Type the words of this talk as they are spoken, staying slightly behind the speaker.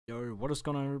Yo, what is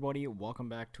going on everybody? Welcome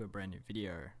back to a brand new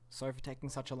video. Sorry for taking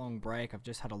such a long break, I've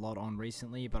just had a lot on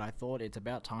recently, but I thought it's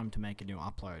about time to make a new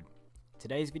upload.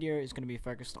 Today's video is going to be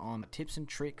focused on tips and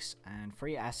tricks and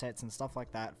free assets and stuff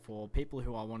like that for people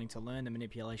who are wanting to learn the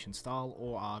manipulation style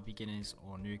or are beginners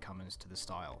or newcomers to the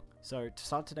style. So to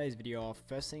start today's video off,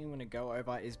 first thing I'm going to go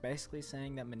over is basically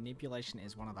saying that manipulation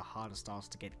is one of the hardest styles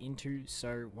to get into.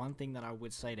 So one thing that I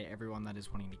would say to everyone that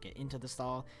is wanting to get into the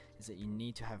style is that you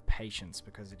need to have patience,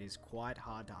 because it is quite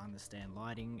hard to understand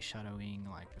lighting, shadowing,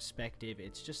 like perspective.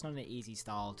 It's just not an easy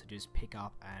style to just pick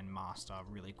up and master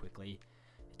really quickly.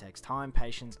 It takes time,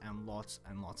 patience, and lots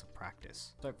of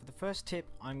practice. So for the first tip,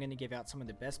 I'm going to give out some of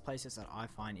the best places that I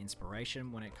find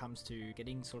inspiration when it comes to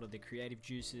getting sort of the creative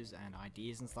juices and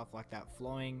ideas and stuff like that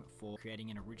flowing for creating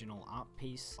an original art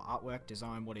piece, artwork,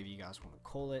 design, whatever you guys want to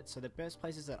call it. So the best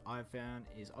places that I've found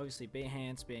is obviously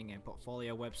Behance, being a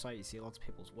portfolio website. You see lots of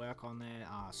people's work on there.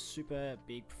 Super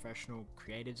big professional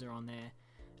creatives are on there.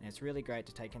 And it's really great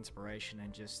to take inspiration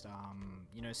and just,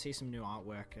 see some new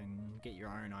artwork and get your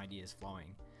own ideas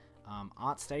flowing.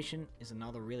 ArtStation is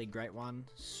another really great one.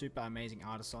 Super amazing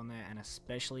artists on there, and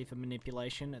especially for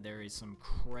manipulation, there is some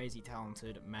crazy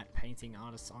talented matte painting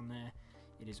artists on there.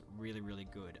 It is really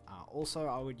good. Also,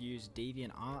 I would use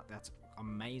DeviantArt. That's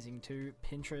amazing too.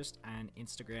 Pinterest and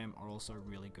Instagram are also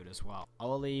really good as well. I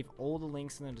will leave all the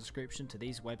links in the description to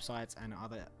these websites and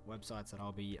other websites that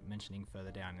I'll be mentioning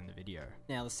further down in the video.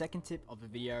 Now, the second tip of the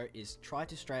video is try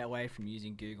to stray away from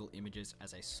using Google Images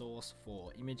as a source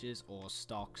for images or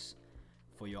stocks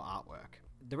for your artwork.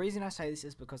 The reason I say this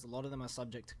is because a lot of them are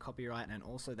subject to copyright, and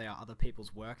also they are other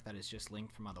people's work that is just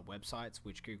linked from other websites,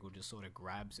 which Google just sort of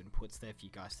grabs and puts there for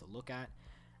you guys to look at.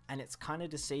 And it's kind of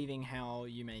deceiving how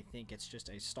you may think it's just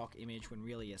a stock image when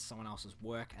really it's someone else's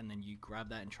work, and then you grab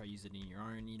that and try to use it in your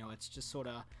own. You know, it's just sort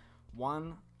of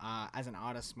as an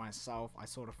artist myself, I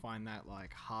sort of find that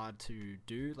like hard to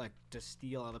do, like to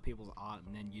steal other people's art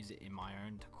and then use it in my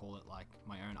own to call it like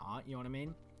my own art, you know what I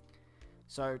mean?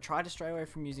 So try to stray away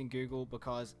from using Google,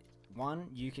 because one,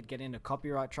 you could get into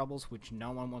copyright troubles, which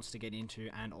no one wants to get into,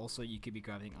 and also you could be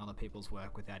grabbing other people's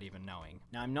work without even knowing.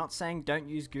 Now, I'm not saying don't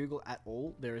use Google at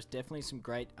all. There is definitely some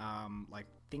great like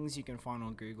things you can find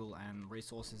on Google and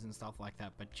resources and stuff like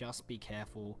that, but just be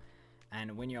careful.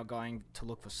 And when you're going to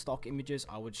look for stock images,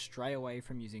 I would stray away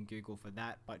from using Google for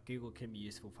that, but Google can be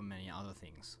useful for many other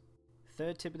things.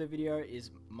 Third tip of the video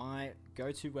is my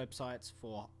go-to websites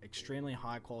for extremely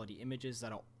high quality images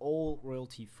that are all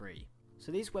royalty free.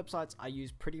 So these websites I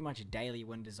use pretty much daily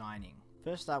when designing.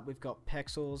 First up, we've got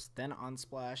Pexels, then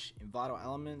Unsplash, Envato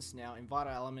Elements. Now,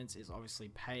 Envato Elements is obviously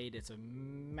paid. It's a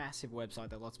massive website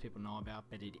that lots of people know about,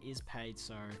 but it is paid,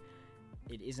 so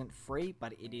it isn't free,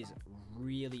 but it is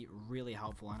really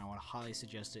helpful, and I would highly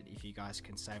suggest it if you guys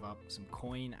can save up some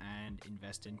coin and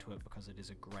invest into it, because it is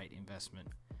a great investment.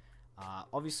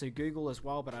 Obviously Google as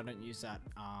well, but I don't use that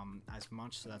as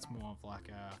much, so that's more of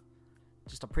like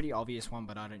just a pretty obvious one,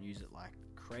 but I don't use it like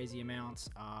crazy amounts.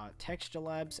 Texture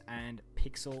Labs and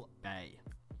Pixel Bay.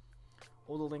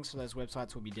 All the links to those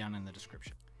websites will be down in the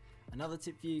description. Another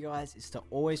tip for you guys is to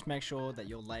always make sure that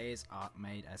your layers are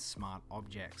made as smart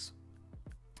objects.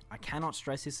 I cannot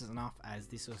stress this enough, as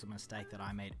this was a mistake that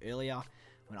I made earlier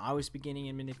when I was beginning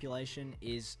in manipulation,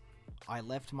 is I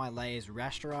left my layers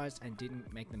rasterized and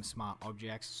didn't make them smart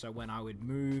objects. So when I would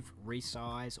move,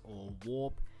 resize, or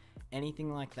warp,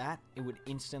 anything like that, it would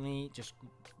instantly just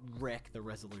wreck the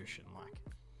resolution. Like,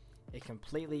 it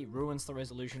completely ruins the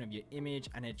resolution of your image,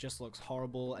 and it just looks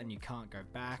horrible, and you can't go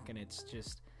back, and it's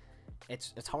just,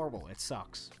 it's horrible. It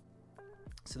sucks.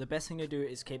 So the best thing to do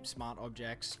is keep smart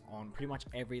objects on pretty much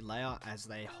every layer, as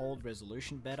they hold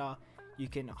resolution better. You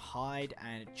can hide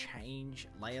and change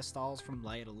layer styles from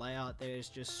layer to layer. There's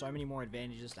just so many more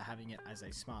advantages to having it as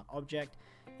a smart object.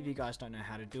 If you guys don't know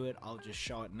how to do it, I'll just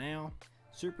show it now.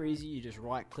 Super easy. You just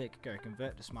right click, go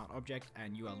convert to smart object,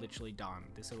 and you are literally done.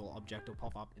 This little object will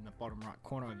pop up in the bottom right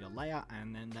corner of your layer,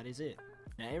 and then that is it.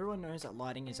 Now, everyone knows that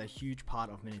lighting is a huge part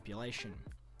of manipulation.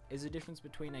 Is the difference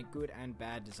between a good and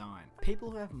bad design. People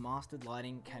who have mastered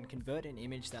lighting can convert an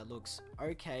image that looks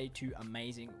okay to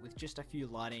amazing with just a few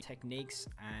lighting techniques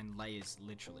and layers,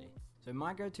 literally. So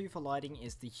my go-to for lighting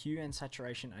is the hue and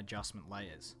saturation adjustment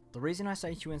layers. The reason I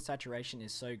say hue and saturation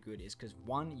is so good is because,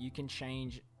 one, you can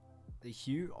change the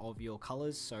hue of your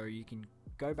colors, so you can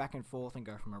go back and forth and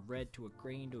go from a red to a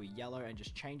green to a yellow and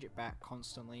just change it back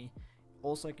constantly.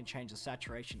 Also can change the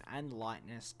saturation and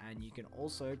lightness, and you can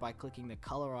also, by clicking the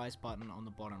colorize button on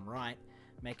the bottom right,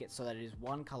 make it so that it is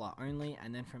one color only,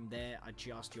 and then from there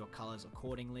adjust your colors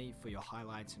accordingly for your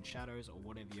highlights and shadows or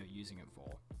whatever you're using it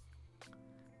for.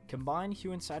 Combine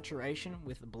hue and saturation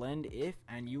with blend if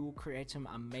and you will create some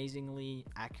amazingly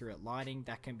accurate lighting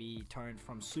that can be toned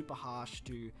from super harsh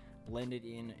to blended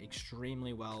in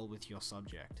extremely well with your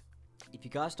subject. If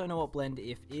you guys don't know what blend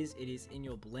if is, it is in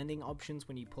your blending options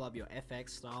when you pull up your FX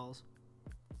styles.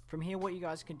 From here, what you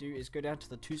guys can do is go down to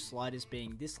the two sliders,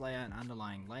 being this layer and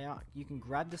underlying layer. You can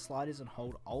grab the sliders and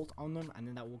hold Alt on them, and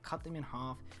then that will cut them in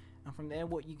half. And from there,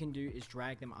 what you can do is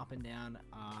drag them up and down,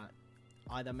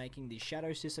 either making the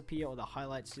shadows disappear or the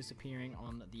highlights disappearing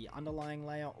on the underlying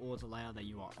layer or the layer that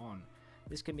you are on.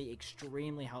 This can be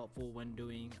extremely helpful when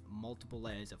doing multiple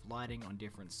layers of lighting on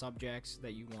different subjects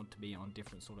that you want to be on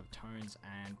different sort of tones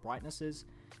and brightnesses,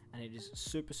 and it is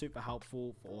super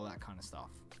helpful for all that kind of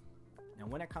stuff. Now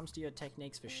when it comes to your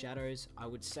techniques for shadows, I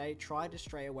would say try to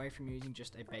stray away from using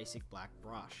just a basic black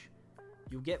brush.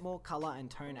 You'll get more color and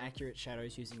tone accurate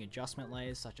shadows using adjustment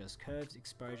layers such as curves,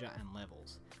 exposure and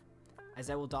levels, as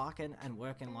they will darken and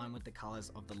work in line with the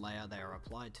colors of the layer they are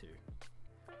applied to.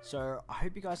 So I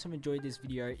hope you guys have enjoyed this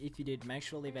video. If you did, make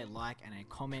sure to leave a like and a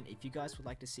comment if you guys would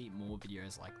like to see more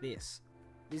videos like this.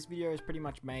 This video is pretty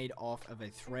much made off of a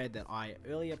thread that I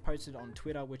earlier posted on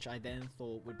Twitter, which I then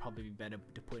thought would probably be better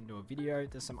to put into a video.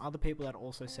 There's some other people that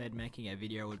also said making a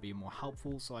video would be more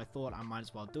helpful, so I thought I might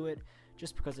as well do it,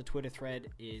 just because the Twitter thread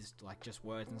is like just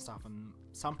words and stuff, and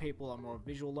some people are more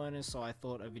visual learners, so I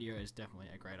thought a video is definitely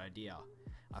a great idea.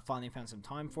 I finally found some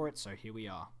time for it, so here we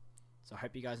are. So I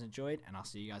hope you guys enjoyed, and I'll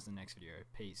see you guys in the next video.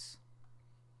 Peace.